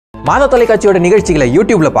மாதா தொலைக்காட்சியோட நிகழ்ச்சிகளை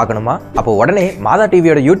யூடியூப்ல பார்க்கணுமா? அப்போ உடனே மாதா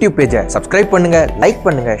டிவியோட யூடியூப் பேஜை சப்ஸ்கிரைப் பண்ணுங்க, லைக்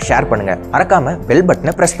பண்ணுங்க, ஷேர் பண்ணுங்க. மறக்காம பெல்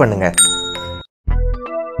பட்டனை பிரஸ் பண்ணுங்க.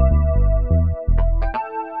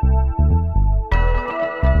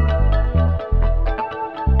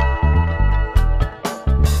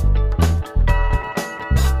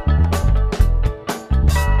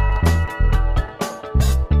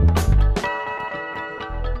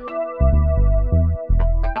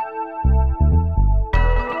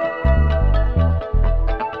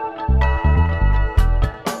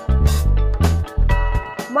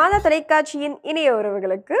 மாதா தொலைக்காட்சியின் இணைய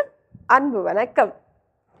உறவுகளுக்கு அன்பு வணக்கம்.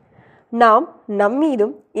 நாம்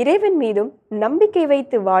நம்மீதும் இறைவன் மீதும் நம்பிக்கை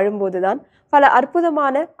வைத்து வாழும்போதுதான் பல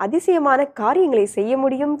அற்புதமான அதிசயமான காரியங்களை செய்ய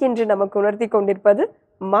முடியும் என்று நமக்கு உணர்த்தி கொண்டிருப்பது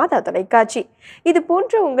மாதா தொலைக்காட்சி. இது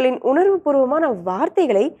போன்ற உங்களின் உணர்வுபூர்வமான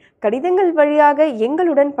வார்த்தைகளை கடிதங்கள் வழியாக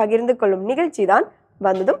எங்களுடன் பகிர்ந்து கொள்ளும் நிகழ்ச்சி தான்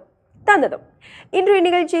வந்ததும் தந்ததும். இன்றைய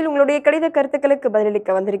நிகழ்ச்சியில் உங்களுடைய கடித கருத்துக்களுக்கு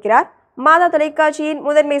பதிலளிக்க வந்திருக்கிறார் மாதா தொலைக்காட்சியின்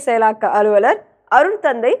முதன்மை செயலாக்க அலுவலர் அருள்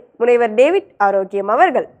தந்தை முனைவர் டேவிட் ஆரோக்கியம்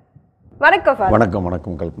அவர்கள். வணக்கம். வணக்கம்.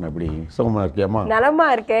 வணக்கம் கல்பனா, எப்படி சுகமா இருக்கியாமா? நலமா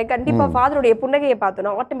இருக்கேன். கண்டிப்பா ஃபாதருடைய புன்னகையை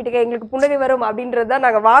பார்த்தோம், ஆட்டோமேட்டிக்கா எங்களுக்கு புன்னகை வரும் அப்படின்றது தான்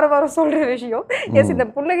நாங்க வாரம் சொல்ற விஷயம். எஸ், இந்த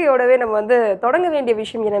புன்னகையோடவே நம்ம தொடங்க வேண்டிய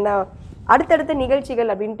விஷயம் என்னன்னா, அடுத்தடுத்த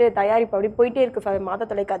நிகழ்ச்சிகள் அப்படின்ட்டு தயாரிப்பு அப்படி போயிட்டே இருக்கு மாதா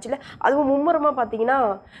தொலைக்காட்சியில. அதுவும் மும்முரமா பாத்தீங்கன்னா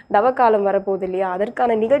தவக்காலம் வரப்போகுது இல்லையா,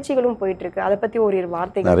 அதற்கான நிகழ்ச்சிகளும் போயிட்டு இருக்கு. அதை பத்தி ஒரு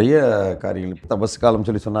வார்த்தை. நிறைய காரியங்கள் தபசு காலம்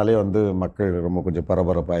சொன்னாலே மக்கள் ரொம்ப கொஞ்சம்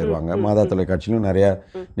பரபரப்பாயிருவாங்க. மாதா தொலைக்காட்சியிலும் நிறைய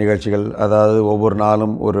நிகழ்ச்சிகள், அதாவது ஒவ்வொரு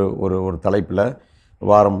நாளும் ஒரு ஒரு ஒரு தலைப்பில்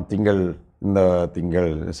வாரம் திங்கள்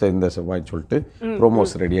இந்த செவ்வாய் சொல்லிட்டு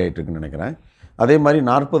ப்ரோமோஸ் ரெடி ஆகிட்டு இருக்குன்னு நினைக்கிறேன். அதே மாதிரி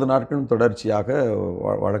 40 நாட்களும் தொடர்ச்சியாக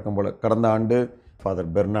வழக்கம் போல் கடந்த ஆண்டு ஃபாதர்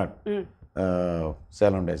பெர்னாட்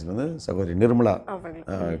சேலம் டேஸ்லேருந்து சகோதரி நிர்மலா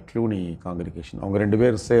க்ளூனி காங்கிரிகேஷன் அவங்க 2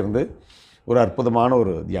 பேர் சேர்ந்து ஒரு அற்புதமான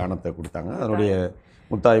ஒரு தியானத்தை கொடுத்தாங்க. அதனுடைய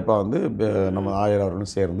முத்தாய்ப்பாக நம்ம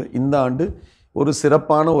ஆயரவர்களும் சேர்ந்து இந்த ஆண்டு ஒரு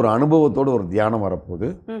சிறப்பான ஒரு அனுபவத்தோடு ஒரு தியானம் வரப்போகுது.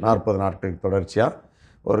 40 நாட்களுக்கு தொடர்ச்சியாக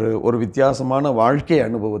ஒரு வித்தியாசமான வாழ்க்கை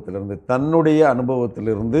அனுபவத்திலிருந்து, தன்னுடைய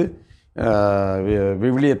அனுபவத்திலிருந்து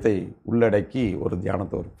விவிலியத்தை உள்ளடக்கி ஒரு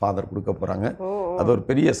தியானத்தை ஒரு ஃபாதர் கொடுக்க போகிறாங்க. அது ஒரு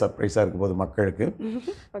பெரிய சர்ப்ரைஸாக இருக்க போது மக்களுக்கு.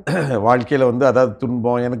 வாழ்க்கையில் அதாவது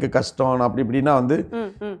துன்பம், எனக்கு கஷ்டம் அப்படி இப்படின்னா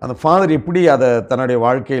அந்த ஃபாதர் எப்படி அதை தன்னுடைய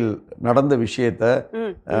வாழ்க்கையில் நடந்த விஷயத்த,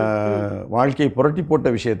 வாழ்க்கையை புரட்டி போட்ட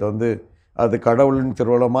விஷயத்தை அது கடவுளின்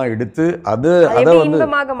திருவள்ளமாக எடுத்து அதை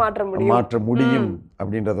மாற்ற முடியும்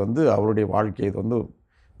அப்படின்றது அவருடைய வாழ்க்கை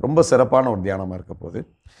ரொம்ப சிறப்பான ஒரு தியானமாக இருக்க போகுது.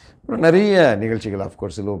 நிறைய நிகழ்ச்சிகள்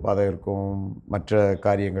ஆஃப்கோர்ஸ் சிலுவை பாதை இருக்கும், மற்ற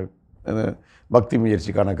காரியங்கள், பக்தி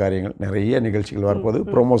முயற்சிக்கான காரியங்கள், நிறைய நிகழ்ச்சிகள் வரப்போது.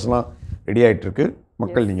 ப்ரோமோஸ்லாம் ரெடி ஆகிட்டுருக்கு.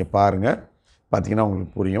 மக்கள் நீங்கள் பாருங்கள், பார்த்தீங்கன்னா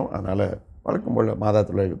உங்களுக்கு புரியும். அதனால் வழக்கம் போல் மாதா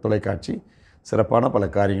தொலைக்காட்சி சிறப்பான பல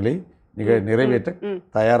காரியங்களை நிறைவேற்ற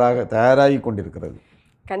தயாராகி கொண்டிருக்கிறது.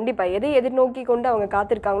 கண்டிப்பா எதை எதிர்நோக்கி கொண்டு அவங்க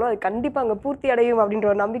காத்திருக்காங்களோ அது கண்டிப்பா அங்க பூர்த்தி அடையும் அப்படின்ற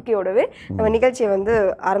ஒரு நம்பிக்கையோடவே நம்ம நிகழ்ச்சியை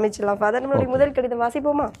ஆரம்பிச்சிடலாம். ஃபாதர், நம்மளுடைய முதல் கடிதம்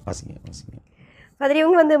வாசிப்போமா? வாசிங்க. ஃபாதர்,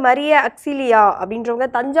 இவங்க மரிய அக்சிலியா அப்படின்றவங்க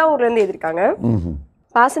தஞ்சாவூர்ல இருந்து எழுதியிருக்காங்க.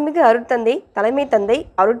 பாசமிகு அருட்தந்தை தலைமை தந்தை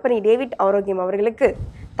அருட்பணி டேவிட் ஆரோக்கியம் அவர்களுக்கு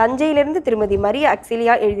தஞ்சையிலிருந்து திருமதி மரிய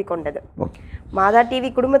அக்சிலியா எழுதி கொண்டது. மாதா டிவி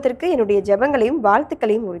குடும்பத்திற்கு என்னுடைய ஜெபங்களையும்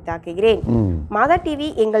வாழ்த்துக்களையும் உரித்தாக்குகிறேன். மாதா டிவி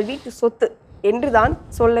எங்கள் வீட்டு சொத்து என்றுதான்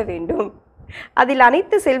சொல்ல வேண்டும். அதில்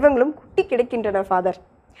அனைத்து செல்வங்களும் குட்டி கிடைக்கின்றன ஃபாதர்.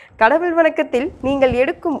 கடவுள் வணக்கத்தில் நீங்கள்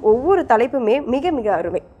எடுக்கும் ஒவ்வொரு தலைப்புமே மிக மிக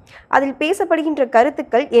அருமை. அதில் பேசப்படுகின்ற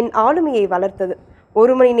கருத்துக்கள் என் ஆளுமையை வளர்த்தது.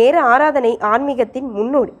 1 மணி நேர ஆராதனை ஆன்மீகத்தின்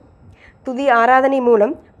முன்னோடி. துதி ஆராதனை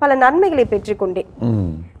மூலம் பல நன்மைகளை பெற்றுக்கொண்டேன்.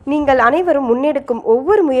 நீங்கள் அனைவரும் முன்னெடுக்கும்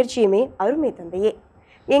ஒவ்வொரு முயற்சியுமே அருமை தந்தையே,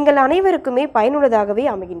 எங்கள் அனைவருக்குமே பயனுள்ளதாகவே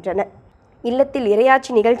அமைகின்றன. இல்லத்தில்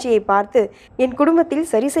இறையாட்சி நிகழ்ச்சியை பார்த்து என் குடும்பத்தில்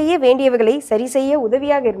சரி செய்ய வேண்டியவர்களை சரி செய்ய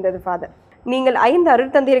உதவியாக இருந்தது ஃபாதர். நீங்கள் 5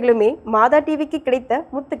 அருட்தந்தையர்களுமே மாதா டிவிக்கு கிடைத்த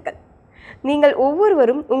முத்துக்கள். நீங்கள்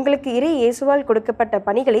ஒவ்வொருவரும் உங்களுக்கு இறை இயேசுவால் கொடுக்கப்பட்ட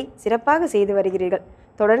பணிகளை சிறப்பாக செய்து வருகிறீர்கள்.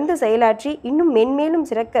 தொடர்ந்து செயலாற்றி இன்னும் மென்மேலும்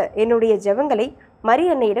சிறக்க என்னுடைய ஜெபங்களை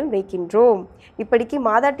மரிய அன்னையிடம் வைக்கின்றோம். இப்படிக்கு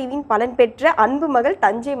மாதா டிவியின் பலன் பெற்ற அன்பு மகள்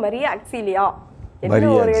தஞ்சை மரிய அக்சிலியா.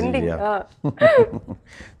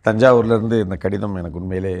 தஞ்சாவூர்ல இருந்து இந்த கடிதம் எனக்கு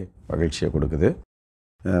உண்மையிலே மகிழ்ச்சியை கொடுக்குது.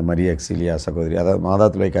 மரிய அக்சிலியா சகோதரி, அதாவது மாதா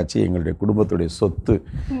தொலைக்காட்சி எங்களுடைய குடும்பத்துடைய சொத்து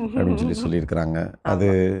அப்படின்னு சொல்லியிருக்கிறாங்க.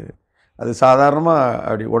 அது சாதாரணமாக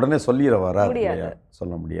அப்படி உடனே சொல்லிட வராது,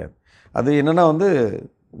 சொல்ல முடியாது. அது என்னென்னா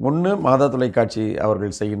ஒன்று மாதா தொலைக்காட்சி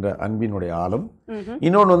அவர்கள் செய்கின்ற அன்பினுடைய ஆழம்,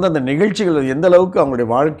 இன்னொன்று அந்த நிகழ்ச்சிகள் எந்த அளவுக்கு அவங்களுடைய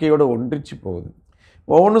வாழ்க்கையோடு ஒன்றிச்சு போகுது.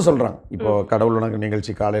 ஒவ்வொன்றும் சொல்கிறாங்க. இப்போது கடவுள் வணக்க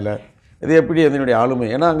நிகழ்ச்சி காலையில் இது எப்படி அதனுடைய ஆளுமை,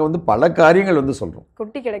 ஏன்னா அங்கே பல காரியங்கள் சொல்கிறோம்,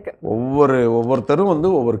 கொட்டி கிடக்கு. ஒவ்வொருத்தரும்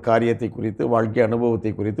ஒவ்வொரு காரியத்தை குறித்து, வாழ்க்கை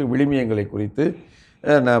அனுபவத்தை குறித்து, விளிமியங்களை குறித்து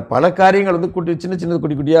பல காரியங்கள் சின்ன சின்ன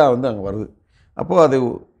குட்டி குட்டியாக அங்கே வருது. அப்போது அது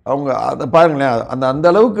அவங்க அதை பாருங்களேன், அந்த அந்த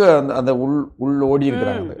அளவுக்கு அந்த அந்த உள் ஓடி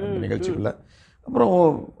இருக்கிறாங்க அந்த நிகழ்ச்சிக்குள்ள. அப்புறம்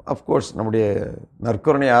அஃப்கோர்ஸ் நம்முடைய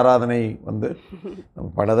நற்கருணை ஆராதனை வந்து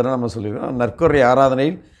பல தடவை நம்ம சொல்லியிருக்கோம். நற்கருணை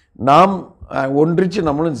ஆராதனையில் நாம் ஒன்றிச்சு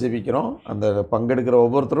நம்மளும் ஜெபிக்கிறோம். அந்த பங்கெடுக்கிற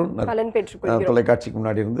ஒவ்வொருத்தரும் தொலைக்காட்சிக்கு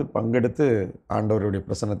முன்னாடி இருந்து பங்கெடுத்து ஆண்டவருடைய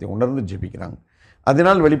பிரசன்னத்தை உணர்ந்து ஜெபிக்கிறாங்க.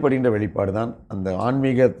 அதனால் வெளிப்படுகின்ற வெளிப்பாடு தான் அந்த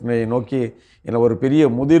ஆன்மீகத்தை நோக்கி என்னை ஒரு பெரிய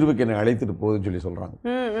முதிர்வுக்கு என்னை அழைத்துட்டு போகுதுன்னு சொல்லி சொல்கிறாங்க.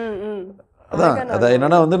 அதான்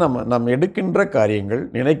என்னன்னா வந்து நம்ம எடுக்கின்ற காரியங்கள்,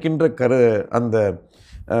 நினைக்கின்ற அந்த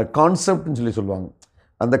கான்செப்ட்னு சொல்லி சொல்லுவாங்க.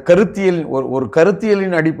 அந்த கருத்தியல் ஒரு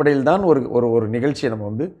கருத்தியலின் அடிப்படையில் தான் ஒரு நிகழ்ச்சியை நம்ம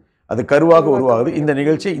வந்து அது கருவாக உருவாகுது. இந்த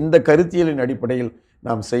நிகழ்ச்சியை இந்த கருத்தியலின் அடிப்படையில்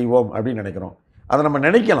நாம் செய்வோம் அப்படின்னு நினைக்கிறோம். அதை நம்ம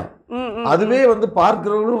நினைக்கலாம். அதுவே வந்து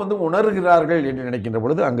பார்க்கிறவர்களும் வந்து உணர்கிறார்கள் என்று நினைக்கின்ற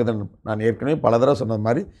பொழுது அங்குதான் நான் ஏற்கனவே பல தடவை சொன்ன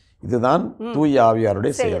மாதிரி இதுதான் தூய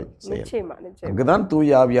ஆவியாருடைய செயல். அங்குதான்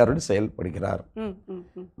தூய ஆவியாருடைய செயல்படுகிறார்.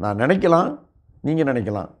 நான் நினைக்கலாம், நீங்க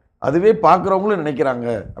நினைக்கலாம், அதுவே பார்க்கிறவங்களும் நினைக்கிறாங்க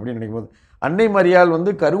அப்படின்னு நினைக்கும் போது அன்னை மரியாள்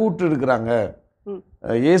வந்து கருவுற்று இருக்கிறாங்க,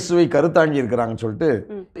 இயேசுவை கருத்தாங்கி இருக்கிறாங்கன்னு சொல்லிட்டு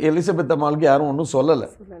எலிசபெத் அம்மாளுக்கு யாரும் ஒன்றும் சொல்லலை.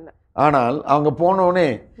 ஆனால் அவங்க போனோடனே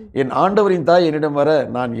என் ஆண்டவரின் தாய் என்னிடம் வர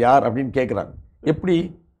நான் யார் அப்படின்னு கேட்குறாங்க. எப்படி?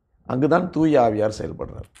 அங்குதான் தூய ஆவியார்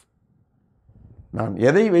செயல்படுறார். நான்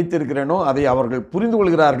எதை வைத்திருக்கிறேனோ அதை அவர்கள் புரிந்து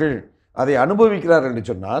கொள்கிறார்கள், அதை அனுபவிக்கிறார்கள் என்று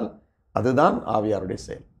சொன்னால் அதுதான் ஆவியாருடைய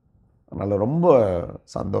செயல். அதனால ரொம்ப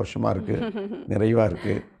சந்தோஷமா இருக்கு, நிறைவா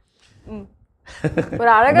இருக்கு.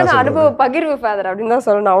 ஒரு அழகான அனுபவ பகிர்வு ஃபாதர் அப்படின்னு தான்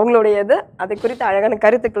சொல்லணும். அவங்களுடையது அதை குறித்து அழகான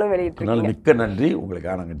கருத்துக்களும் வெளியிட்டு மிக்க நன்றி.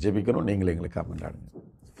 உங்களுக்காக நாங்கள் ஜெபிக்கிறோம், நீங்களும் எங்களுக்காக கொண்டாடுங்க.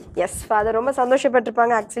 எஸ் ஃபாதர், ரொம்ப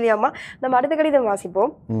சந்தோஷப்பட்டிருப்பாங்க. ஆக்சுவலி அம்மா நம்ம அடுத்த கடிதம்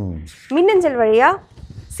வாசிப்போம். மின்னஞ்சல் வழியா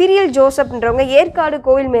சிரியல் ஜோசப்ன்றவங்க ஏற்காடு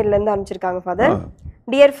கோவில் மேலேருந்து அனுப்பிச்சிருக்காங்க. Father,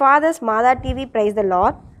 dear fathers, Mata TV, praise the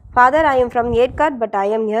Lord. Father, I am from Yercaud but I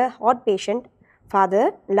am a heart patient. Father,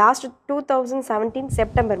 last 2017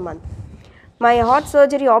 September month, my heart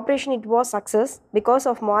surgery operation, it was success. Because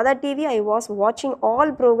of MadhaTV, I was watching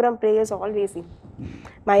all program prayers always in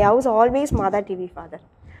my house, always MadhaTV,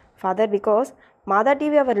 Father, because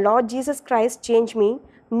MadhaTV, our Lord Jesus Christ changed me,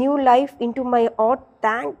 new life into my heart.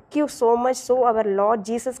 Thank you so much. So our Lord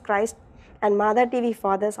Jesus Christ and MadhaTV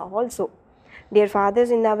fathers also. Dear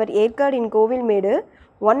fathers, in our Erkad in Kovilmedu,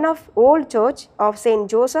 one of old church of Saint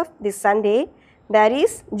Joseph, this Sunday there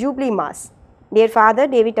is Jubilee Mass. Dear Father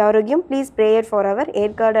David Arogyam, please pray for our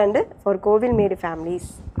Erkad and for Kovilmedu families.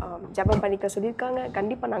 ஜெபம் பண்ணிக்க சொல்லியிருக்காங்க.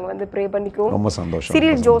 கண்டிப்பாக நாங்கள் வந்து pray பண்ணிக்கிறோம். ரொம்ப சந்தோஷம்.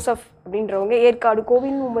 Cyril Joseph அப்படின்றவங்க ஏற்காடு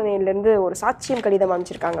கோவில்மேலேருந்து ஒரு சாட்சியம் கடிதம்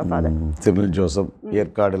அனுப்பிச்சிருக்காங்க. ஃபாதர், சிரில் ஜோசப்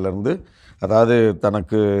ஏற்காடுலேருந்து, அதாவது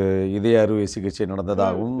தனக்கு இதய அறுவை சிகிச்சை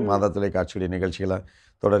நடந்ததாகவும் மாதா தொலைக்காட்சியுடைய நிகழ்ச்சிகளை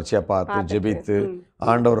தொடர்ச்சியாக பார்த்து ஜெபித்து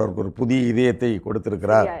ஆண்டவர் அவருக்கு ஒரு புதிய இதயத்தை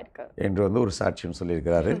கொடுத்திருக்கிறார் என்று வந்து ஒரு சாட்சியம்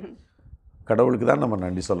சொல்லியிருக்கிறாரு. கடவுளுக்கு தான் நம்ம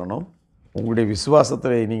நன்றி சொல்லணும். உங்களுடைய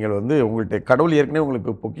விசுவாசத்தை நீங்கள் வந்து உங்கள்கிட்ட கடவுள் ஏற்கனவே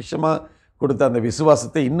உங்களுக்கு பொக்கிஷமாக கொடுத்த அந்த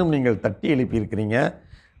விசுவாசத்தை இன்னும் நீங்கள் தட்டி எழுப்பியிருக்கிறீங்க.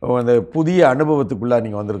 அந்த புதிய அனுபவத்துக்குள்ளே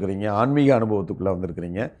நீங்கள் வந்திருக்கிறீங்க, ஆன்மீக அனுபவத்துக்குள்ளே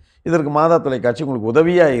வந்திருக்கிறீங்க. இதற்கு மாதா தொலைக்காட்சி உங்களுக்கு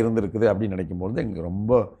உதவியாக இருந்திருக்குது அப்படின்னு நினைக்கும்போது எங்களுக்கு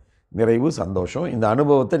ரொம்ப நிறைவு, சந்தோஷம். இந்த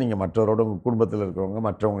அனுபவத்தை நீங்கள் மற்றவரோட, உங்கள் குடும்பத்தில் இருக்கிறவங்க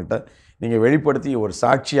மற்றவங்கள்ட்ட நீங்கள் வெளிப்படுத்தி ஒரு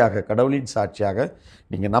சாட்சியாக, கடவுளின் சாட்சியாக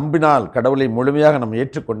நீங்கள் நம்பினால், கடவுளை முழுமையாக நம்ம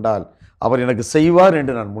ஏற்றுக்கொண்டால், அவர் எனக்கு செய்வார்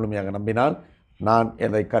என்று நான் முழுமையாக நம்பினால் நான்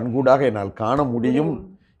என்னை கண்கூடாக என்னால் காண முடியும்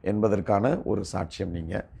என்பதற்கான ஒரு சாட்சியம்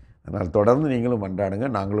நீங்கள். அதனால் தொடர்ந்து நீங்களும் மன்றாடுங்க,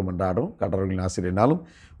 நாங்களும் மன்றாடும். கடவுளின் ஆசிரியர்னாலும்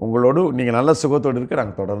உங்களோடு நீங்கள் நல்ல சுகத்தோடு இருக்க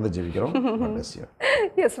நாங்கள் தொடர்ந்து ஜெபிக்கிறோம்.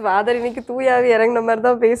 எஸ் ஃபாதர், இன்னைக்கு தூயாவி இறங்கின மாதிரி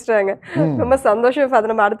தான் பேசுகிறாங்க. ரொம்ப சந்தோஷம்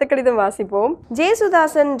ஃபாதர். நம்ம அடுத்த கடிதம் வாசிப்போம்.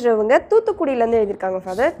 ஜேசுதாசன்றவங்க தூத்துக்குடியிலேருந்து எழுதியிருக்காங்க.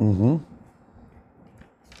 ஃபாதர்,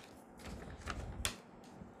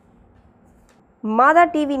 மாதா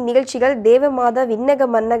டிவி நிகழ்ச்சிகள் தேவ மாதா விண்ணக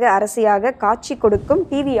மன்னக அரசியாக காட்சி கொடுக்கும்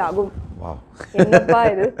டிவி ஆகும். என்னப்பா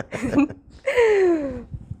இது?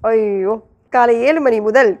 ஐயோ, காலை 7 மணி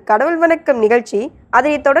முதல் கடவுள் வணக்கம் நிகழ்ச்சி,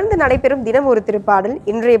 அதனைத் தொடர்ந்து நடைபெறும் தினம் ஒரு திருப்பாடல்,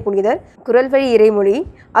 இன்றைய புனிதர், குரல் வழி இறைமொழி,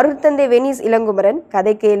 அருட்தந்தை வெனிஸ் இளங்குமரன்,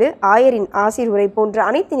 கதைக்கேளு, ஆயரின் ஆசிர் உரை போன்ற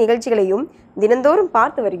அனைத்து நிகழ்ச்சிகளையும் தினந்தோறும்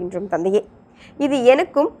பார்த்து வருகின்றோம் தந்தையே. இது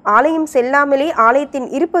எனக்கும் ஆலயம் செல்லாமலே ஆலயத்தின்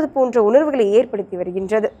இருப்பது போன்ற உணர்வுகளை ஏற்படுத்தி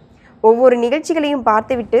வருகின்றது. ஒவ்வொரு நிகழ்ச்சிகளையும்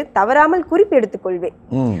பார்த்துவிட்டு தவறாமல் குறிப்பு எடுத்துக் கொள்வேன்.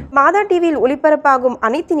 மாதா டிவியில் ஒளிபரப்பாகும்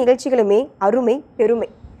அனைத்து நிகழ்ச்சிகளுமே அருமை, பெருமை.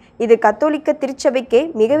 இது கத்தோலிக்க திருச்சபைக்கே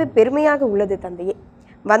மிகவும் பெருமையாக உள்ளது தந்தையே.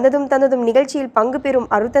 வந்ததும் தந்ததும் நிகழ்ச்சியில் பங்கு பெறும்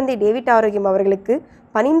அருட்தந்தை டேவிட் ஆரோக்கியம் அவர்களுக்கு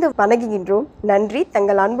பணிந்து வணங்குகின்றோம். நன்றி,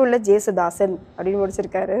 தங்கள் அன்புள்ள ஜேசுதாசன் அப்படின்னு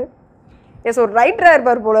முடிச்சிருக்காரு. எஸ், ஒரு ரைட்டரா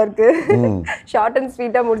இருப்பார் போல இருக்கு. ஷார்ட் அண்ட்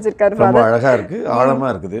ஸ்வீட்டா முடிச்சிருக்காரு. ரொம்ப அழகா இருக்கு, ஆழமா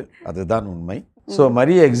இருக்குது, அதுதான் உண்மை. ஸோ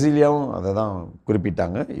மரிய எக்ஸிலியாவும் அதை தான்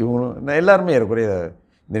குறிப்பிட்டாங்க. இவங்களும் எல்லாருமே ஏறக்குறைய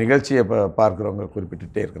இந்த நிகழ்ச்சியை பார்க்குறவங்க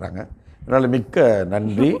குறிப்பிட்டுட்டே இருக்கிறாங்க. அதனால் மிக்க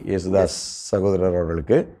நன்றி இயேசுதாஸ் சகோதரர்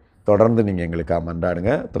அவர்களுக்கு. தொடர்ந்து நீங்கள் எங்களுக்காக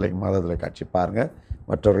மன்றாடுங்க. மாத தொலைக்காட்சி பாருங்கள்,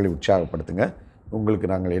 மற்றவர்களை உற்சாகப்படுத்துங்க. உங்களுக்கு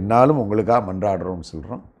நாங்கள் என்னாலும் உங்களுக்காக மன்றாடுறோம்னு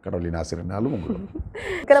சொல்கிறோம். கடவுளின் ஆசீர்வாதம்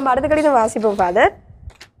உங்களுக்கு. நம்ம அடுத்த கடிதம் வாசிப்போம் ஃபாதர்.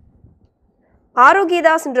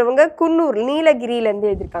 ஆரோக்கியதாஸ்ன்றவங்க குன்னூர் நீலகிரியிலேருந்து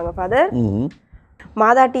எழுதியிருக்காங்க ஃபாதர்.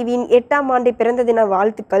 மாதா டிவியின் 8ஆம் ஆண்டு பிறந்த தின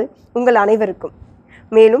வாழ்த்துக்கள் உங்கள் அனைவருக்கும்.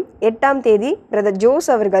 மேலும் 8ஆம் தேதி பிரதர் ஜோஸ்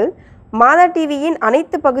அவர்கள் மாதா டிவியின்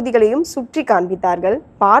அனைத்து பகுதிகளையும் சுற்றி காண்பித்தார்கள்.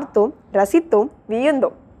 பார்த்தோம், ரசித்தோம்,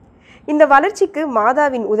 வியந்தோம். இந்த வளர்ச்சிக்கு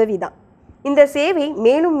மாதாவின் உதவிதான். இந்த சேவை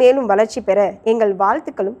மேலும் மேலும் வளர்ச்சி பெற எங்கள்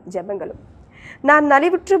வாழ்த்துக்களும் ஜெபங்களும். நான்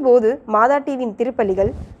நலிவுற்ற போது மாதா டிவியின் திருப்பலிகள்,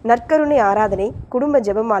 நற்கருணை ஆராதனை, குடும்ப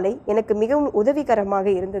ஜெபமாலை எனக்கு மிகவும் உதவிகரமாக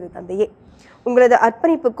இருந்தது தந்தையே. உங்களது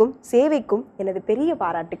அர்ப்பணிப்புக்கும் சேவைக்கும் எனது பெரிய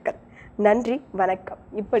பாராட்டுக்கள். நன்றி, வணக்கம்.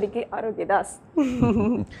 இப்படிக்கு ஆரோக்கியதாஸ்.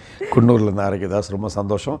 குன்னூர்லேருந்து ஆரோக்கியதாஸ். ரொம்ப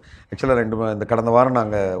சந்தோஷம். ஆக்சுவலாக இந்த கடந்த வாரம்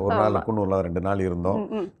நாங்கள் ஒரு நாள் குன்னூரில் 2 நாள் இருந்தோம்.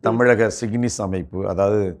 தமிழக சிக்னிஸ் அமைப்பு,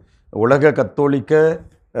 அதாவது உலக கத்தோலிக்க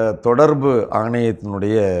தொடர்பு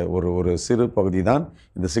ஆணையத்தினுடைய ஒரு சிறு பகுதி தான்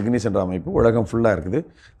இந்த சிக்னிஸ் என்ற அமைப்பு. உலகம் ஃபுல்லாக இருக்குது.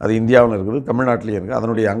 அது இந்தியாவில் இருக்குது, தமிழ்நாட்டிலையும் இருக்குது.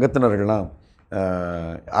 அதனுடைய அங்கத்தினர்கள்லாம்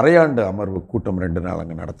அரையாண்டு அமர்வு கூட்டம் 2 நாள்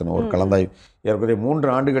அங்கே நடத்தினோம். ஒரு கலந்தாய்வு. ஏற்கனவே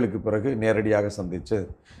 3 ஆண்டுகளுக்கு பிறகு நேரடியாக சந்தித்து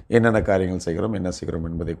என்னென்ன காரியங்கள் செய்கிறோம், என்ன செய்கிறோம்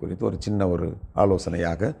என்பதை குறித்து ஒரு சின்ன ஒரு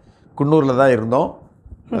ஆலோசனையாக குன்னூரில் தான் இருந்தோம்.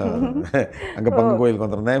 அங்கே பங்கு கோயிலுக்கு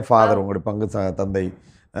வந்திருந்தேன். ஃபாதர், உங்களுடைய பங்கு தந்தை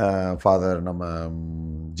ஃபாதர் நம்ம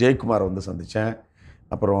ஜெயக்குமாரை வந்து சந்தித்தேன்.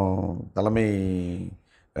 அப்புறம் தலைமை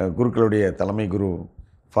குருக்களுடைய தலைமை குரு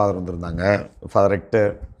ஃபாதர் வந்திருந்தாங்க, ஃபாதர்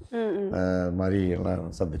ரெக்டர் மாதிரி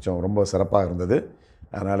எல்லாம் சந்தித்தோம். ரொம்ப சிறப்பாக இருந்தது.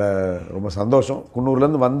 அதனால் ரொம்ப சந்தோஷம்.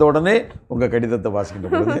 குன்னூர்லேருந்து வந்த உடனே உங்கள் கடிதத்தை வாசிக்கின்ற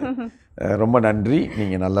பொழுது ரொம்ப நன்றி.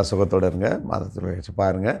 நீங்கள் நல்லா சுகத்தோடு இருங்க, மாதத்தில் வச்சு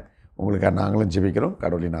பாருங்கள். உங்களுக்காக நாங்களும் ஜெபிக்கிறோம்.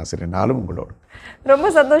 கடவுளின் ஆசிரியர் நாளும் உங்களோடு. ரொம்ப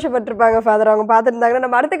சந்தோஷப்பட்டிருப்பாங்க ஃபாதர் அவங்க பார்த்துருந்தாங்கன்னா.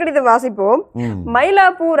 நம்ம அடுத்த கடிதம் வாசிப்போம்.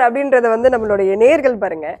 மயிலாப்பூர் அப்படின்றத வந்து நம்மளுடைய நேர்கள்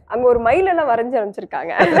பாருங்க, அங்க ஒரு மயிலெல்லாம் வரைஞ்சி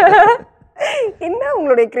அனுப்பிச்சிருக்காங்க. என்ன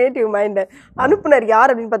உங்களுடைய கிரியேட்டிவ் மைண்ட். அனுப்புனர்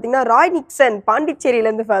யார் அப்படின்னு பார்த்தீங்கன்னா ராய் நிக்சன்,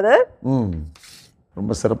 பாண்டிச்சேரியிலேருந்து ஃபாதர்.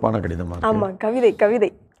 ரொம்ப சிறப்பான கடிதமா. ஆமாம், கவிதை.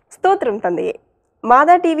 ஸ்தோத்திரம் தந்தையே.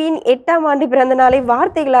 மாதா டிவியின் 8ஆம் ஆண்டு பிறந்த நாளை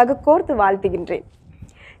வார்த்தைகளாக கோர்த்து வாழ்த்துகின்றேன்.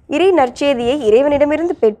 இறை நற்செய்தியை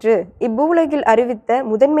இறைவனிடமிருந்து பெற்று இப்பூவுலகில் அறிவித்த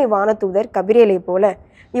முதன்மை வானதூதர் கபிரியலை போல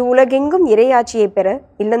இவ்வுலகெங்கும் இறையாட்சியை பெற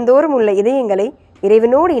இல்லந்தோறும் உள்ள இதயங்களை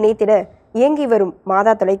இறைவனோடு இணைத்திட இயங்கி வரும்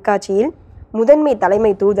மாதா தொலைக்காட்சியில் முதன்மை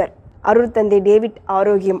தலைமை தூதர் அருட்தந்தை டேவிட்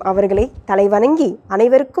ஆரோக்கியம் அவர்களை தலைவணங்கி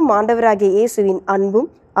அனைவருக்கும் ஆண்டவராகிய இயேசுவின் அன்பும்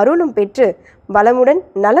அருளும் பெற்று வளமுடன்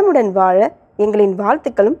நலமுடன் வாழ எங்களின்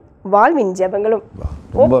வாழ்த்துக்களும் வாழ்வின் ஜெபங்களும்.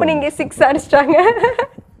 ஓப்பனிங்கே 6 அடிச்சிட்டாங்க.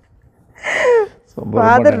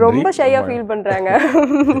 ஃபாதர் ரொம்ப ஷையா ஃபீல் பண்றாங்க.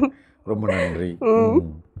 ரொம்ப நன்றி.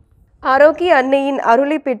 ஆரோக்கிய அன்னையின்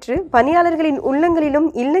அருளை பெற்று பணியாளர்களின் உள்ளங்களிலும்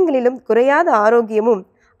இல்லங்களிலும் குறையாத ஆரோக்கியமும்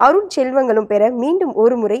அருட்செல்வங்களும் பெற மீண்டும்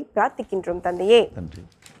ஒரு முறை பிரார்த்திக்கின்றோம் தந்தையே. நன்றி.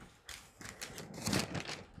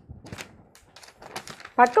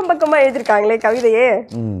 பக்கம் பக்கமா எழுதிருக்காங்களே கவிதையே.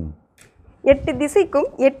 8 திசைக்கும்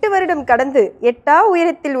 8 வருடம் கடந்து 8ஆ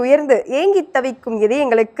உயரத்தில் உயர்ந்து ஏங்கி தவிக்கும்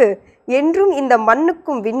இதயங்களுக்கு என்றும் இந்த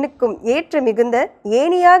மண்ணுக்கும் விண்ணுக்கும் ஏற்ற மிகுந்த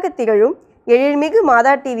ஏணியாக திகழும் எழில்மிகு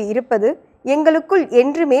மாதா டிவி இருப்பது எங்களுக்குள்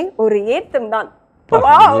என்றுமே ஒரு ஏத்தம் தான்.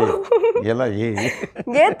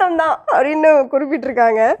 ஏத்தம் தான் அப்படின்னு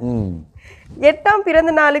குறிப்பிட்டிருக்காங்க. 8ஆம்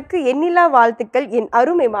பிறந்த நாளுக்கு எண்ணிலா வாழ்த்துக்கள் என்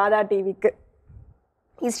அருமை மாதா டிவிக்கு.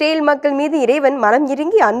 இஸ்ரேல் மக்கள் மீது இறைவன் மனம்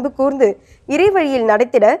இறங்கி அன்பு கூர்ந்து இறைவழியில்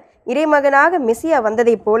நடத்திட இறைமகனாக மெசியா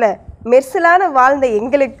வந்ததை போல மெர்சலாக வாழ்ந்த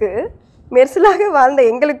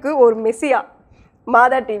எங்களுக்கு ஒரு மெசியா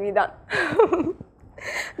மாதா டிவி தான்.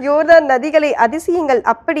 யோர்தான் நதிகளை அதிசயங்கள்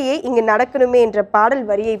அப்படியே இங்கு நடக்கணுமே என்ற பாடல்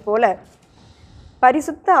வரியை போல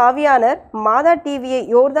பரிசுத்த ஆவியானர் மாதா டிவியை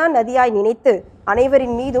யோர்தான் நதியாய் நினைத்து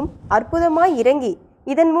அனைவரின் மீதும் அற்புதமாய் இறங்கி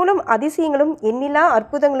இதன் மூலம் அதிசயங்களும் எண்ணிலா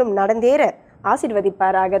அற்புதங்களும் நடந்தேற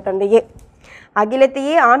ஆசீர்வதிப்பாராக தந்தையே.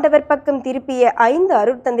 அகிலத்தையே ஆண்டவர் பக்கம் திருப்பிய 5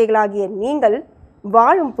 அருட்தந்தைகளாகிய நீங்கள்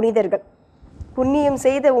வாழும் புனிதர்கள். புண்ணியம்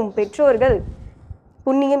செய்த உம்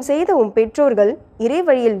பெற்றோர்கள் இறை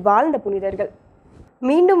வழியில் வாழ்ந்த புனிதர்கள்.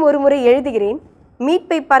 மீண்டும் ஒரு முறை எழுதுகிறேன்.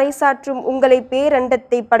 மீட்பை பறைசாற்றும் உங்களை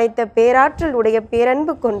பேரண்டத்தை படைத்த பேராற்றல் உடைய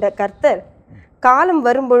பேரன்பு கொண்ட கர்த்தர் காலம்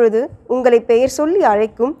வரும்பொழுது உங்களை பெயர் சொல்லி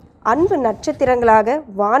அழைக்கும் அன்பு நட்சத்திரங்களாக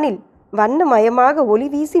வானில் வண்ணமயமாக ஒளி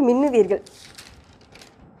வீசி மின்னுவீர்கள்.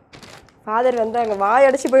 ஃபாதர் வந்து அங்கே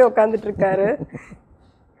வாயடைச்சு போய் உட்காந்துட்டு இருக்காரு.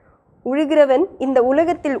 உழுகிறவன் இந்த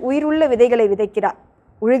உலகத்தில் உயிருள்ள விதைகளை விதைக்கிறார்.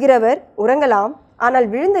 உழுகிறவர் உறங்கலாம், ஆனால்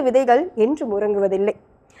விழுந்த விதைகள் என்றும் உறங்குவதில்லை.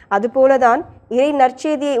 அதுபோலதான் இறை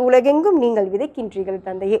நற்செய்தியை உலகெங்கும் நீங்கள் விதைக்கின்றீர்கள்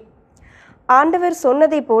தந்தையே. ஆண்டவர்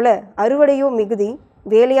சொன்னதை போல அறுவடையோ மிகுதி,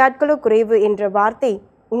 வேலையாட்களோ குறைவு என்ற வார்த்தை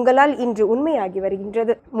உங்களால் இன்று உண்மையாகி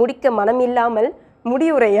வருகின்றது. முடிக்க மனமில்லாமல்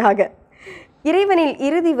முடிவுரையாக இறைவனில்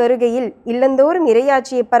இறுதி வருகையில் இல்லந்தோறும்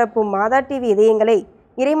இறையாட்சியை பரப்பும் மாதா டிவி இதயங்களை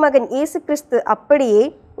இறைமகன் இயேசு கிறிஸ்து அப்படியே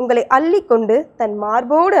உங்களை அள்ளி கொண்டு தன்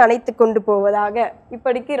மார்போடு அணைத்து கொண்டு போவதாக.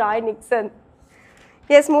 இப்படிக்கு ராய் நிக்சன்.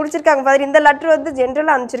 எஸ், முடிச்சிருக்காங்க ஃபாதர். இந்த லெட்டர் வந்து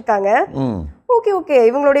ஜென்ரலாக அனுப்பிச்சிருக்காங்க. ஓகே ஓகே,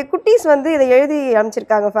 இவங்களுடைய குட்டீஸ் வந்து இதை எழுதி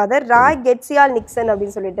அனுப்பிச்சிருக்காங்க ஃபாதர். ராய் கெட்சியால் நிக்சன்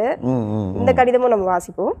அப்படின்னு சொல்லிட்டு இந்த கடிதமும் நம்ம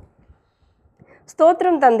வாசிப்போம்.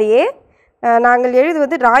 ஸ்தோத்திரம் தந்தையே, நாங்கள்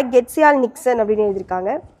எழுதுவது ராய் கெட்சியால் நிக்சன் அப்படின்னு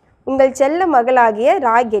எழுதியிருக்காங்க. உங்கள் செல்ல மகளாகிய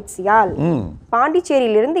ராய் கெட்சியால்,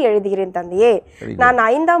 பாண்டிச்சேரியிலிருந்து எழுதுகிறேன் தந்தையே. நான்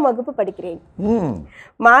 5ஆம் வகுப்பு படிக்கிறேன்.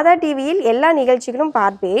 மாதா டிவியில் எல்லா நிகழ்ச்சிகளும்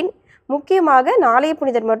பார்ப்பேன். முக்கியமாக நாளைய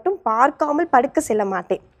புனிதர் மட்டும் பார்க்காமல் படுக்க செல்ல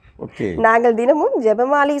மாட்டேன். நாங்கள் தினமும்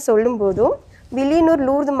ஜெபமாலை சொல்லும் போதும் வில்லியனூர்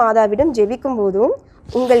லூர்து மாதாவிடம் ஜெபிக்கும் போதும்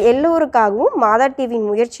உங்கள் எல்லோருக்காகவும் மாதா டிவியின்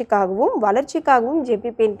முயற்சிக்காகவும் வளர்ச்சிக்காகவும்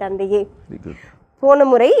ஜெபிப்பேன் தந்தையே. போன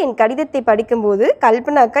முறை என் கடிதத்தை படிக்கும்போது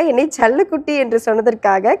கல்பனாக்கா என்னை சல்லக்குட்டி என்று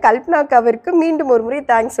சொன்னதற்காக கல்பனாக்காவிற்கு மீண்டும் ஒரு முறை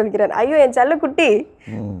தேங்க்ஸ் சொல்கிறேன். ஐயோ, என் சல்லக்குட்டி.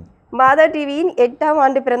 மாதா டிவியின் 8ஆம்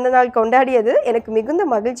ஆண்டு பிறந்த நாள் கொண்டாடியது எனக்கு மிகுந்த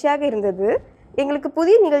மகிழ்ச்சியாக இருந்தது. எங்களுக்கு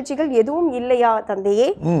புதிய நிகழ்ச்சிகள் எதுவும் இல்லையா தந்தையே?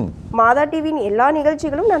 மாதா டிவியின் எல்லா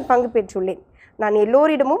நிகழ்ச்சிகளும் நான் பங்கு பெற்றுள்ளேன். நான்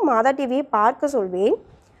எல்லோரிடமும் மாதா டிவியை பார்க்க சொல்வேன்.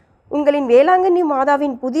 உங்களின் வேளாங்கண்ணி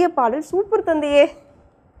மாதாவின் புதிய பாடல் சூப்பர் தந்தையே.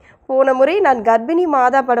 போன முறை நான் கர்ப்பிணி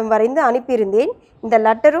மாதா படம் வரைந்து அனுப்பியிருந்தேன். இந்த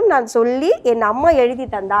லெட்டரும் நான் சொல்லி என் அம்மா எழுதி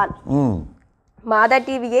தந்தாள். மாதா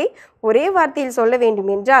டிவியை ஒரே வார்த்தையில் சொல்ல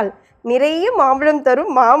வேண்டும் என்றால் நிறைய மாம்பழம்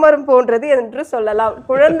தரும் மாமரம் போன்றது என்று சொல்லலாம்.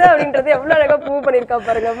 குழந்தை அப்படின்றது எவ்வளவு அழகா ப்ரூவ் பண்ணிருக்கா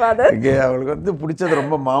பாருங்க ஃபாதர். அவளுக்கு வந்து பிடிச்சது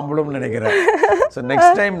ரொம்ப மாம்பழம்னு நினைக்கிறேன். ஸோ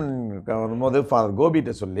நெக்ஸ்ட் டைம் வரும்போது ஃபாதர்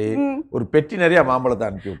கோபிட்ட சொல்லி ஒரு பெட்டி நிறைய மாம்பழத்தை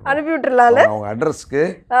அனுப்பி விட்டுறலாம்ல. அவங்க அட்ரஸ்க்கு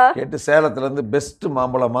கேட்டு சேலத்துல இருந்து பெஸ்ட்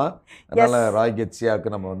மாம்பழமா, அதனால ராய்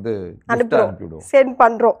கெட்சியாக்கு நம்ம வந்து அனுப்பி விடுவோம், சென்ட்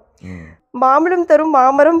பண்றோம். மாம்பழம் தரும்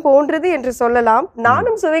மாமரம் போன்றது என்று சொல்லலாம்.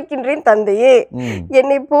 நானும் சுவைக்கின்றேன் தந்தையே.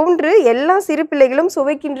 என்னை போன்று எல்லா சிறு பிள்ளைகளும்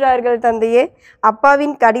சுவைக்கின்றார்கள் தந்தையே.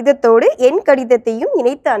 அப்பாவின் கடிதத்தோடு என் கடிதத்தையும்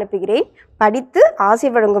இணைத்து அனுப்புகிறேன். படித்து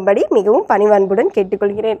ஆசை வழங்கும்படி மிகவும் பணிவன்புடன்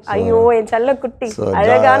கேட்டுக்கொள்கிறேன். ஐயோ, என் செல்ல குட்டி,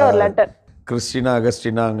 அழகான ஒரு லெட்டர். கிறிஸ்டினா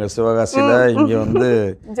அகஸ்டினா அங்க சிவகாசியில, இங்க வந்து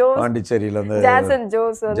பாண்டிச்சேரியில வந்து ஜாசன்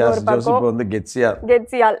ஜோஸ் வந்து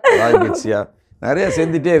கெட்சியால் ராய் கெட்சியா நிறைய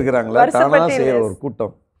சேர்ந்துட்டே இருக்கிறாங்களா, தானா செய்யற ஒரு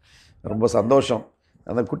கூட்டம். ரொம்ப சந்தோஷம்.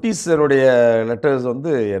 அந்த குட்டீஸருடைய லெட்டர்ஸ்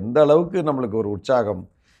வந்து எந்த அளவுக்கு நம்மளுக்கு ஒரு உற்சாகம்.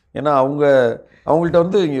 ஏன்னா அவங்கள்ட்ட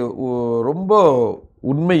வந்து ரொம்ப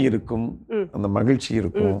உண்மை இருக்கும், அந்த மகிழ்ச்சி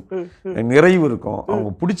இருக்கும், நிறைவு இருக்கும்.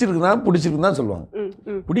 அவங்க பிடிச்சிருக்குன்னு தான் சொல்லுவாங்க,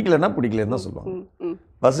 பிடிக்கலன்னு தான் சொல்லுவாங்க.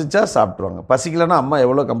 பசிச்சா சாப்பிட்ருவாங்க, பசிக்கலன்னா அம்மா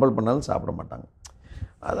எவ்வளோ கம்பல் பண்ணாலும் சாப்பிட மாட்டாங்க.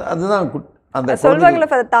 அதுதான் அந்த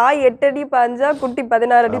சொல்வாங்கல்ல, தாய் 8 அடி பாஞ்சா குட்டி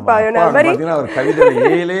 16 அடி பாயும். பார்த்தீங்கன்னா ஒரு கவிதை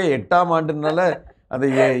 7 8ஆம் ஆண்டுனால அந்த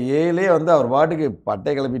 7 வந்து அவர் பாட்டுக்கு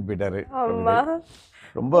பட்டை கிளப்பிட்டு போயிட்டாரு.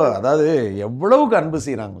 ரொம்ப, அதாவது எவ்வளவுக்கு அன்பு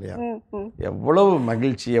செய்யறாங்க இல்லையா, எவ்வளவு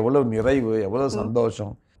மகிழ்ச்சி, எவ்வளவு நிறைவு, எவ்வளவு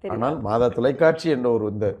சந்தோஷம். ஆனால் மாதா தொலைக்காட்சி என்ற ஒரு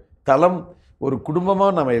இந்த தளம் ஒரு குடும்பமா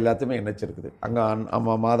நம்ம எல்லாத்தையுமே இணைச்சிருக்குது.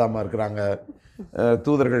 அங்க மாதாம்மா இருக்கிறாங்க,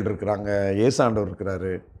 தூதர்கள் இருக்கிறாங்க, ஏசாண்டவர்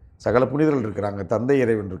இருக்கிறாரு, சகல புனிதர்கள் இருக்கிறாங்க, தந்தை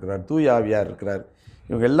இறைவன் இருக்கிறார், தூய ஆவியார் இருக்கிறார்.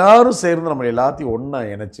 இவங்க எல்லாரும் சேர்ந்து நம்ம எல்லாத்தையும் ஒன்றா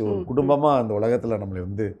இணைச்சி ஒரு குடும்பமா அந்த உலகத்துல நம்மளை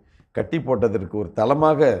வந்து கட்டி போட்டதற்கு ஒரு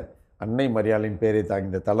தளமாக அன்னை மரியாளின் பேரை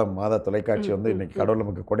தாங்கிய தளம் மாதா தொலைக்காட்சி வந்து இன்னைக்கு கடவுள்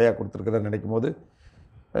நமக்கு கொடையாக கொடுத்துருக்குறத நினைக்கும் போது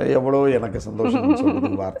எவ்வளோ எனக்கு சந்தோஷம்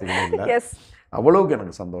சொல்றதுக்கு வார்த்தைகளே இல்லை. அவ்வளோவுக்கு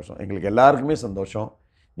எனக்கு சந்தோஷம், எங்களுக்கு எல்லாருக்குமே சந்தோஷம்.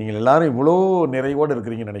 நீங்கள் எல்லாரும் இவ்வளோ நிறைவோடு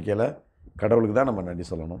இருக்கிறீங்கன்னு நினைக்கல, கடவுளுக்கு தான் நம்ம நன்றி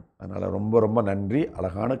சொல்லணும். அதனால் ரொம்ப ரொம்ப நன்றி.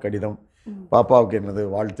 அழகான கடிதம். பாப்பாவுக்கு என்னது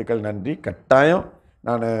வாழ்த்துக்கள், நன்றி. கட்டாயம்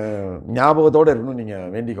நான் ஞாபகத்தோடு இருக்கணும், நீங்கள்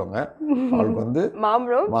வேண்டிக்கோங்க. அவளுக்கு வந்து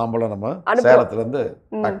மாம்பழம் நம்ம சேலத்துலேருந்து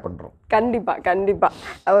பேக் பண்ணுறோம். கண்டிப்பாக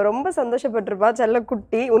அவள் ரொம்ப சந்தோஷப்பட்டிருப்பா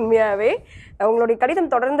செல்லக்குட்டி. உண்மையாகவே உங்களுடைய கடிதம்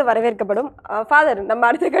தொடர்ந்து வரவேற்கப்படும். ஃபாதர், நம்ம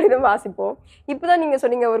அடுத்த கடிதம் வாசிப்போம். இப்போ தான் நீங்கள்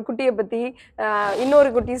சொன்னீங்க ஒரு குட்டியை பற்றி,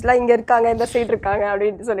 இன்னொரு குட்டீஸ்லாம் இங்கே இருக்காங்க, இந்த சைடு இருக்காங்க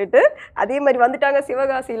அப்படின்ட்டு சொல்லிட்டு, அதே மாதிரி வந்துட்டாங்க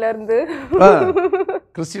சிவகாசியிலேருந்து.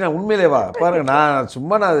 கிறிஸ்டினா, உண்மையிலேவா பாருங்க, நான்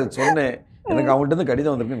சும்மா சொன்னேன், எனக்கு அவங்கள்ட்ட இருந்து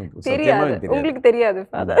கடிதம் வந்திருக்கு தெரியாது, உங்களுக்கு தெரியாது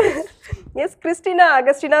ஃபாதர். எஸ், கிறிஸ்டினா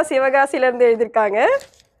அகஸ்டினா சிவகாசியில இருந்து எழுதியிருக்காங்க.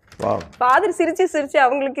 ஃபாதர் சிரிச்சு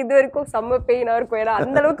அவங்களுக்கு இது வரைக்கும் செம்ம பெயினா இருக்கும், ஏன்னா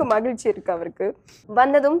அந்த அளவுக்கு மகிழ்ச்சி இருக்கு அவருக்கு.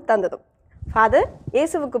 வந்ததும் தந்ததும். ஃபாதர்,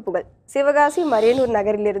 இயேசுவுக்கு புகழ். சிவகாசி மரியனூர்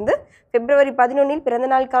நகரிலிருந்து பிப்ரவரி 11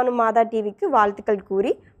 பிறந்தநாள் காணும் மாதா டிவிக்கு வாழ்த்துக்கள்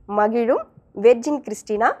கூறி மகிழும் வெர்ஜின்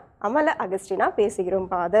கிறிஸ்டினா அமல அகஸ்டினா பேசுகிறோம்.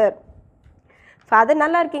 ஃபாதர்,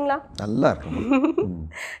 நல்லா இருக்கீங்களா? நல்லா இருக்கேன்.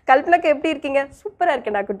 கல்பனாக்கு எப்படி இருக்கீங்க? சூப்பரா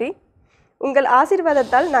இருக்கேன் குட்டி. உங்கள்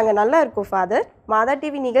ஆசீர்வாதத்தால் நாங்கள் நல்லா இருக்கோம் ஃபாதர். மாதா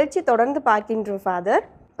டிவி நிகழ்ச்சி தொடர்ந்து பார்க்கின்றோம் ஃபாதர்.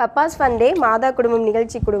 பப்பாஸ் ஃபண்டே, மாதா குடும்பம்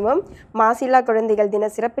நிகழ்ச்சி குடும்பம், மாசில்லா குழந்தைகள் தின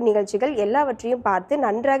சிறப்பு நிகழ்ச்சிகள் எல்லாவற்றையும் பார்த்து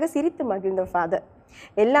நன்றாக சிரித்து மகிழ்ந்தோம் ஃபாதர்.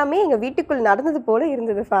 எல்லாமே எங்கள் வீட்டுக்குள் நடந்தது போல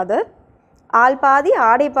இருந்தது ஃபாதர். ஆள் பாதி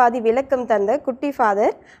ஆடை பாதி விளக்கம் தந்த குட்டி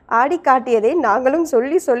ஃபாதர் ஆடி காட்டியதை நாங்களும்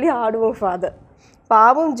சொல்லி சொல்லி ஆடுவோம் ஃபாதர்.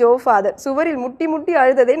 பாவம் ஜோ ஃபாதர் சுவரில் முட்டி முட்டி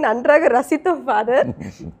அழுததை நன்றாக ரசித்தோம் ஃபாதர்.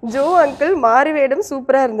 ஜோ அங்கிள் மாறுவேடம்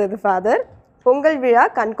சூப்பராக இருந்தது ஃபாதர். பொங்கல் விழா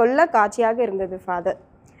கண்கொள்ளா காட்சியாக இருந்தது ஃபாதர்.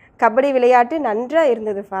 கபடி விளையாட்டு நன்றாக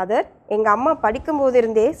இருந்தது ஃபாதர். எங்கள் அம்மா படிக்கும்போது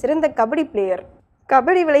இருந்தே சிறந்த கபடி பிளேயர்.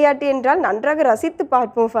 கபடி விளையாட்டு என்றால் நன்றாக ரசித்து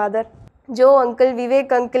பார்ப்போம் father. Joe uncle,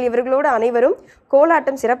 Vivek uncle இவர்களோடு அனைவரும்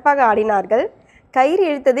கோலாட்டம் சிறப்பாக ஆடினார்கள். கயிறு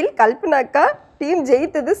இழுத்ததில் கல்பனாக்கா டீம்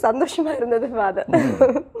ஜெயித்தது சந்தோஷமாக இருந்தது ஃபாதர்.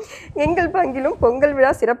 எங்கள் பங்கிலும் பொங்கல்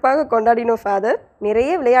விழா சிறப்பாக கொண்டாடினோம் ஃபாதர்.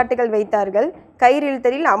 நிறைய விளையாட்டுகள் வைத்தார்கள். கயிறு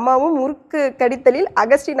இழுத்தலில் அம்மாவும், முறுக்கு கடித்தலில்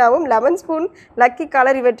அகஸ்டினாவும், லெமன் ஸ்பூன், லக்கி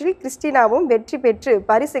காலர் இவற்றில் கிறிஸ்டினாவும் வெற்றி பெற்று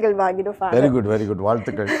பரிசுகள் வாங்கினோம் ஃபாதர். வெரி குட்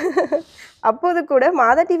வாழ்த்துக்கள். அப்போது கூட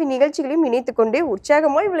மாதா டிவி நிகழ்ச்சிகளையும் இணைத்து கொண்டே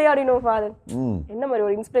உற்சாகமாய் விளையாடினோம் ஃபாதர். என்ன மாதிரி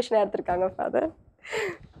ஒரு இன்ஸ்பிரேஷனாக எடுத்திருக்காங்க ஃபாதர்.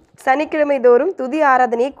 சனிக்கிழமை தோறும் துதி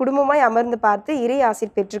ஆராதனையை குடும்பமாய் அமர்ந்து பார்த்து இறை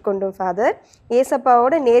ஆசீர் பெற்றுக்கொண்டோம் ஃபாதர்.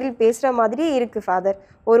 ஏசப்பாவோட நேரில் பேசுகிற மாதிரியே இருக்குது ஃபாதர்.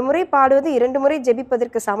 ஒரு முறை பாடுவது 2 முறை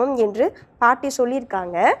ஜெபிப்பதற்கு சமம் என்று பாட்டி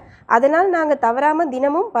சொல்லியிருக்காங்க. அதனால் நாங்கள் தவறாமல்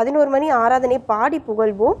தினமும் 11 மணி ஆராதனை பாடி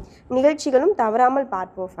புகழ்வோம். நிகழ்ச்சிகளும் தவறாமல்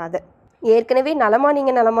பார்ப்போம் ஃபாதர். ஏற்கனவே நலமா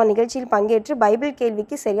நீங்கள் நலமா நிகழ்ச்சியில் பங்கேற்று பைபிள்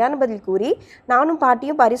கேள்விக்கு சரியான பதில் கூறி நானும்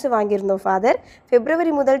பாட்டியும் பரிசு வாங்கியிருந்தோம் ஃபாதர்.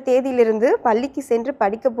 பிப்ரவரி 1 தேதியிலிருந்து பள்ளிக்கு சென்று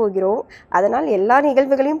படிக்கப் போகிறோம். அதனால் எல்லா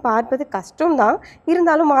நிகழ்வுகளையும் பார்ப்பது கஷ்டம்தான்.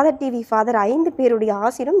 இருந்தாலும் மாதா டிவி ஃபாதர் 5 பேருடைய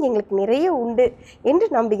ஆசீரும் எங்களுக்கு நிறைய உண்டு என்று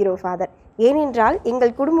நம்புகிறோம் ஃபாதர். ஏனென்றால்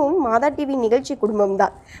எங்கள் குடும்பமும் மாதா டிவி நிகழ்ச்சி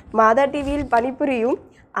குடும்பம்தான். மாதா டிவியில் பணிபுரியும்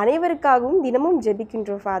அனைவருக்காகவும் தினமும்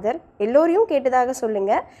ஜெபிக்கின்றோம் ஃபாதர். எல்லோரையும் கேட்டதாக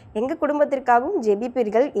சொல்லுங்க. எங்கள் குடும்பத்திற்காகவும்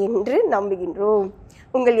ஜெபிப்பீர்கள் என்று நம்புகின்றோம்.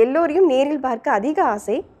 உங்கள் எல்லோரையும் நேரில் பார்க்க அதிக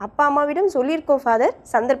ஆசை. அப்பா அம்மாவிடம் சொல்லியிருக்கோம் ஃபாதர்.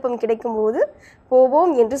 சந்தர்ப்பம் கிடைக்கும் போது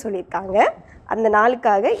போவோம் என்று சொல்லியிருக்காங்க. அந்த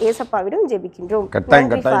நாளுக்காக ஏசப்பாவிடம் ஜெபிக்கின்றோம்.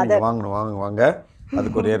 வாங்க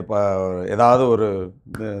அதுக்கு ஒரு ஏதாவது ஒரு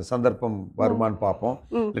சந்தர்ப்பம் வருமானு பார்ப்போம்.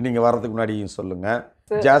 இல்லை நீங்கள் வர்றதுக்கு முன்னாடியும் சொல்லுங்க.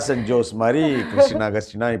 ஜாஸ் அண்ட் ஜோஸ் மாதிரி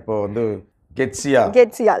கிறிஸ்டினா இப்போ வந்து கெட்சியா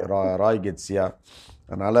ராய் கெட்சியா.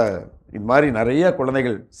 அதனால் இது மாதிரி நிறைய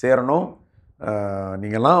குழந்தைகள் சேரணும்.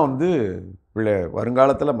 நீங்கள்லாம் வந்து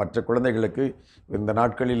வருங்காலத்தில் மற்ற குழந்தைகளுக்கு இந்த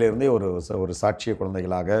நாட்களிலிருந்தே ஒரு சாட்சிய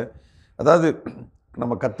குழந்தைகளாக, அதாவது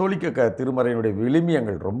நம்ம கத்தோலிக்க திருமறையினுடைய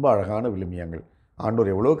விழுமியங்கள் ரொம்ப அழகான விழுமியங்கள்.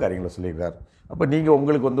 ஆண்டவர் எவ்வளோ காரியங்களை சொல்லியிருக்கார். அப்போ நீங்கள்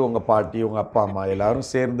உங்களுக்கு வந்து உங்கள் பாட்டி, உங்கள் அப்பா அம்மா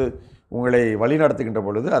எல்லோரும் சேர்ந்து உங்களை வழி நடத்துகின்ற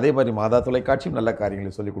பொழுது அதே மாதிரி மாதா தொலைக்காட்சியும் நல்ல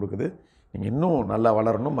காரியங்களை சொல்லிக் கொடுக்குது. நீங்கள் இன்னும் நல்லா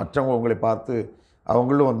வளரணும். மற்றவங்க உங்களை பார்த்து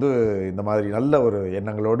அவங்களும் வந்து இந்த மாதிரி நல்ல ஒரு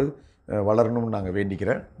எண்ணங்களோடு வளரணும்னு நாங்கள்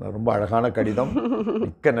வேண்டிக்கிறேன். ரொம்ப அழகான கடிதம்.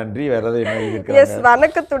 மிக்க நன்றி. வேற ஏதாவது என்ன எழுதியிருக்காங்க?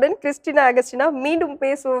 வணக்கத்துடன் கிறிஸ்டினா அகஸ்டினா. மீண்டும்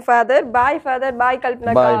பேசுவோம் ஃபாதர். பாய் ஃபாதர். பாய்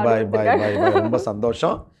கல்பனா. பாய். ரொம்ப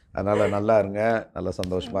சந்தோஷம். அதனால் நல்லா இருங்க, நல்லா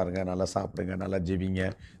சந்தோஷமாக இருங்க, நல்லா சாப்பிடுங்க, நல்லா ஜெபிங்க,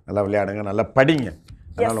 நல்லா விளையாடுங்க, நல்லா படிங்க.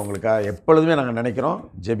 அதனால் உங்களுக்காக எப்பொழுதுமே நாங்கள் நினைக்கிறோம்,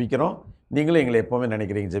 ஜெபிக்கிறோம். நீங்களும் எங்களை எப்போவுமே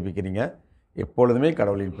நினைக்கிறீங்க, ஜெபிக்கிறீங்க. எப்பொழுதுமே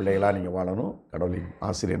கடவுளின் பிள்ளைகளாக நீங்கள் வாழணும். கடவுளின்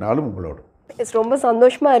ஆசிரியனாலும் உங்களோடு. ரொம்ப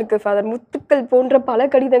சந்தோஷமாக இருக்குது ஃபாதர். முத்துக்கள் போன்ற பல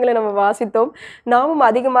கடிதங்களை நம்ம வாசித்தோம். நாமும்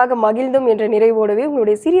அதிகமாக மகிழ்ந்தோம் என்ற நிறைவோடவே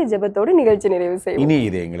உங்களுடைய சிறிய ஜெபத்தோடு நிகழ்ச்சி நிறைவு செய்யும். இனி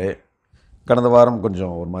இது எங்களே கடந்த வாரம்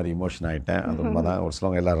கொஞ்சம் ஒரு மாதிரி இமோஷன் ஆகிட்டேன். அது உண்மை தான். ஒரு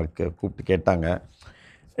சிலவங்க எல்லாரும் கூப்பிட்டு கேட்டாங்க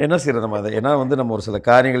என்ன செய்கிறது நம்ம அதை. ஏன்னா வந்து நம்ம ஒரு சில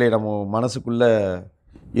காரியங்களை நம்ம மனசுக்குள்ளே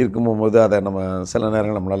இருக்கும்போது அதை நம்ம சில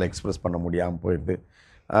நேரங்கள் நம்மளால் எக்ஸ்ப்ரெஸ் பண்ண முடியாமல் போயிடுது.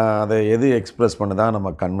 அதை எது எக்ஸ்ப்ரெஸ் பண்ணுதா?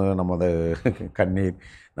 நம்ம நமது கண்ணீர்,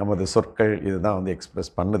 நமது சொற்கள் இதுதான் வந்து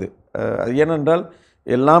எக்ஸ்ப்ரெஸ் பண்ணுது. அது ஏனென்றால்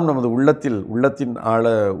எல்லாம் நமது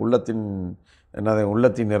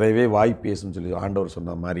உள்ளத்தின் நிறைவே வாய் பேசும் சொல்லி ஆண்டவர்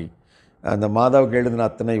சொன்ன மாதிரி அந்த மாதாவுக்கு எழுதின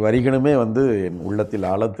அத்தனை வரிகளுமே வந்து என் உள்ளத்தில்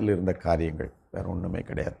ஆழத்தில் இருந்த காரியங்கள், வேறு ஒன்றுமே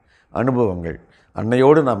கிடையாது. அனுபவங்கள்,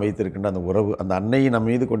 அன்னையோடு நாம் வைத்திருக்கின்ற அந்த உறவு, அந்த அன்னையை நம்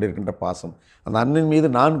மீது கொண்டிருக்கின்ற பாசம், அந்த அன்னையின் மீது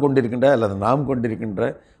நான் கொண்டிருக்கின்ற அல்லது நாம் கொண்டிருக்கின்ற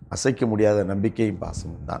அசைக்க முடியாத நம்பிக்கையும்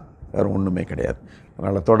பாசமும் தான், வேறு ஒன்றுமே கிடையாது.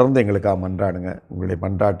 அதனால் தொடர்ந்து எங்களுக்காக மன்றாடுங்க. உங்களுடைய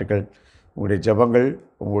மன்றாட்டுகள், உங்களுடைய ஜெபங்கள்,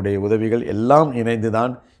 உங்களுடைய உதவிகள் எல்லாம் இணைந்து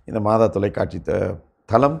தான் இந்த மாதா தொலைக்காட்சி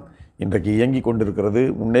தளம் இன்றைக்கு இயங்கி கொண்டிருக்கிறது,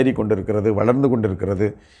 முன்னேறி கொண்டிருக்கிறது, வளர்ந்து கொண்டிருக்கிறது,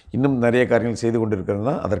 இன்னும் நிறைய காரியங்கள் செய்து கொண்டிருக்கிறது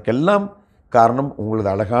தான். அதற்கெல்லாம் காரணம்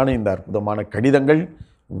உங்களது அழகான இந்த அற்புதமான கடிதங்கள்,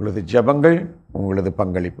 உங்களது ஜெபங்கள், உங்களது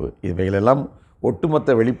பங்களிப்பு. இவைகளெல்லாம்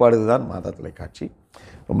ஒட்டுமொத்த வெளிப்பாடு தான் மாதா தொலைக்காட்சி.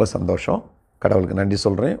 ரொம்ப சந்தோஷம். கடவுளுக்கு நன்றி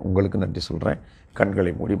சொல்கிறேன், உங்களுக்கு நன்றி சொல்கிறேன்.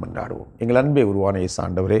 கண்களை மூடி மன்றாடுவோம். எங்கள் அன்பை உருவான இயேசு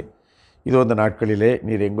ஆண்டவரே, இதோ இந்த நாட்களிலே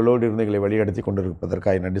நீர் எங்களோடு இருந்து எங்களை வழிநடத்தி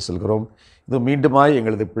கொண்டிருப்பதற்காக நன்றி சொல்கிறோம். இது மீண்டுமாய்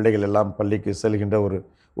எங்களது பிள்ளைகள் எல்லாம் பள்ளிக்கு செல்கின்ற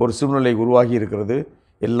ஒரு சூழ்நிலை உருவாகி இருக்கிறது.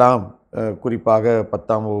 எல்லாம் குறிப்பாக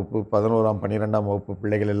 10ஆம் வகுப்பு 11ஆம் 12ஆம் வகுப்பு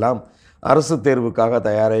பிள்ளைகள் எல்லாம் அரசு தேர்வுக்காக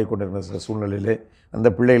தயாராகி கொண்டிருந்த சில சூழ்நிலையிலே அந்த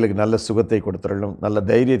பிள்ளைகளுக்கு நல்ல சுகத்தை கொடுத்துடலும், நல்ல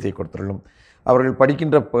தைரியத்தை கொடுத்துடலும், அவர்கள்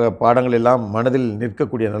படிக்கின்ற பாடங்கள் எல்லாம் மனதில்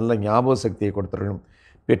நிற்கக்கூடிய நல்ல ஞாபக சக்தியை கொடுத்துடலும்.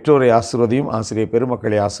 பெற்றோரை ஆசீர்வதியும், ஆசிரியர்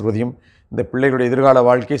பெருமக்களை ஆசீர்வதியும். இந்த பிள்ளைகளுடைய எதிர்கால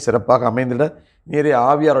வாழ்க்கை சிறப்பாக அமைந்திட நீரே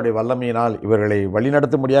ஆவியாருடைய வல்லமையினால் இவர்களை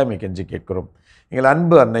வழிநடத்த முடியாமல் கெஞ்சி கேட்கிறோம். எங்கள்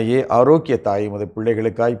அன்பு அன்னையே, ஆரோக்கிய தாய், உமது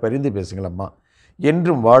பிள்ளைகளுக்காய் பரிந்து பேசுங்களம்மா.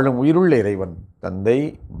 என்றும் வாழும் உயிருள்ள இறைவன் தந்தை,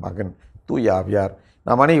 மகன், தூய ஆவியார்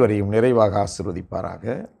நாம் அனைவரையும் நிறைவாக ஆசீர்வதிப்பாராக.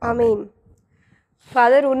 ஆமென்.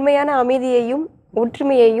 ஃபாதர், உண்மையான அமைதியையும்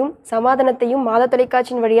ஒற்றுமையையும் சமாதானத்தையும் மாதா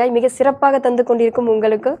தொலைக்காட்சியின் வழியாய் மிக சிறப்பாக தந்து கொண்டிருக்கும்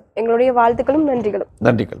உங்களுக்கு எங்களுடைய வாழ்த்துக்களும் நன்றிகளும்.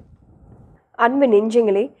 நன்றிகள். அன்பு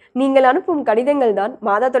நெஞ்சங்களே, நீங்கள் அனுப்பும் கடிதங்கள் தான்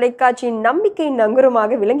மாதா தொலைக்காட்சியின் நம்பிக்கையின்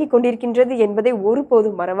நங்கூரமாக விளங்கி கொண்டிருக்கின்றது என்பதை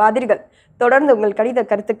ஒருபோதும் மறவாதீர்கள். தொடர்ந்து உங்கள் கடித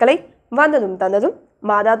கருத்துக்களை வந்ததும் தந்ததும்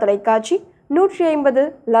மாதா தொலைக்காட்சி 150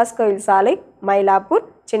 லாஸ்கோயில் சாலை, மயிலாப்பூர்,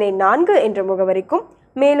 சென்னை 4 என்ற முகவரிக்கும்,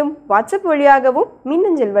 மேலும் வாட்ஸ்அப் வழியாகவும்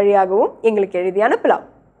மின்னஞ்சல் வழியாகவும் எங்களுக்கு எழுதி அனுப்பலாம்.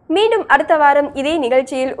 மீண்டும் அடுத்த வாரம் இதே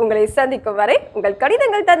நிகழ்ச்சியில் உங்களை சந்திக்கும் வரை உங்கள்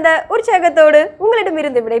கடிதங்கள் தந்த உற்சாகத்தோடு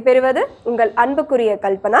உங்களிடமிருந்து விடைபெறுவது உங்கள் அன்புக்குரிய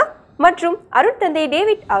கல்பனா மற்றும் அருட்தந்தை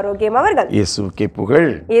டேவிட் ஆரோக்கியம் அவர்கள். இயேசுவுக்கே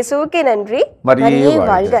புகழ். இயேசுவுக்கே நன்றி. மரியே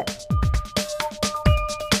வாழ்க.